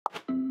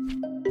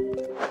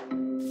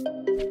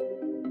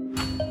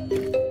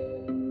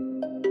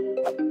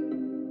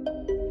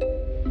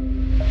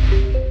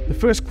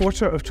first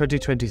quarter of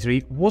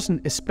 2023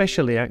 wasn't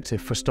especially active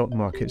for stock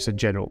markets in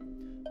general.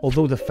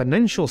 Although the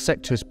financial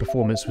sector's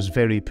performance was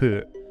very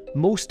poor,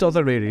 most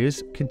other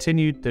areas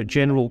continued their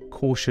general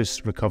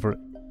cautious recovery.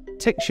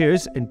 Tech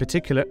shares in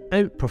particular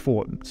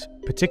outperformed,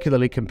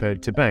 particularly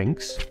compared to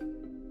banks,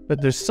 but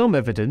there's some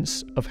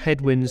evidence of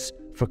headwinds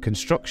for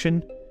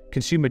construction,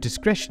 consumer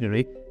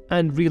discretionary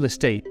and real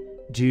estate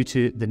due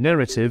to the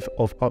narrative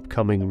of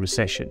upcoming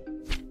recession.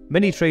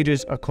 Many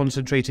traders are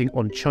concentrating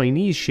on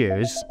Chinese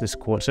shares this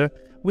quarter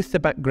with the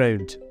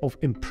background of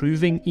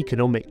improving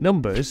economic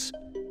numbers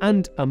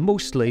and a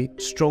mostly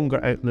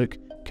stronger outlook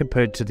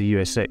compared to the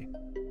USA.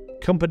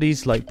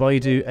 Companies like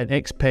Baidu and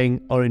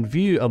Xpeng are in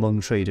view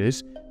among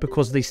traders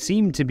because they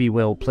seem to be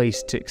well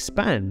placed to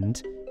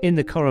expand in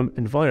the current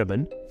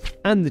environment,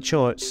 and the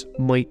charts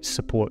might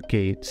support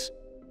gains.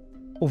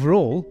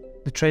 Overall,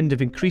 the trend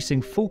of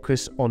increasing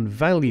focus on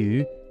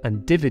value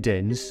and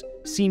dividends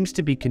seems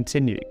to be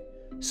continuing,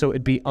 so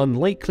it'd be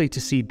unlikely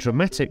to see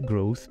dramatic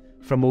growth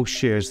for most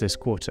shares this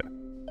quarter.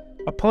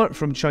 Apart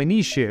from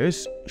Chinese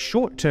shares,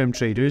 short-term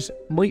traders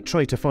might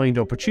try to find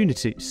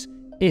opportunities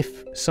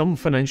if some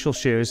financial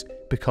shares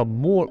become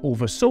more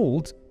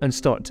oversold and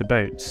start to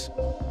bounce.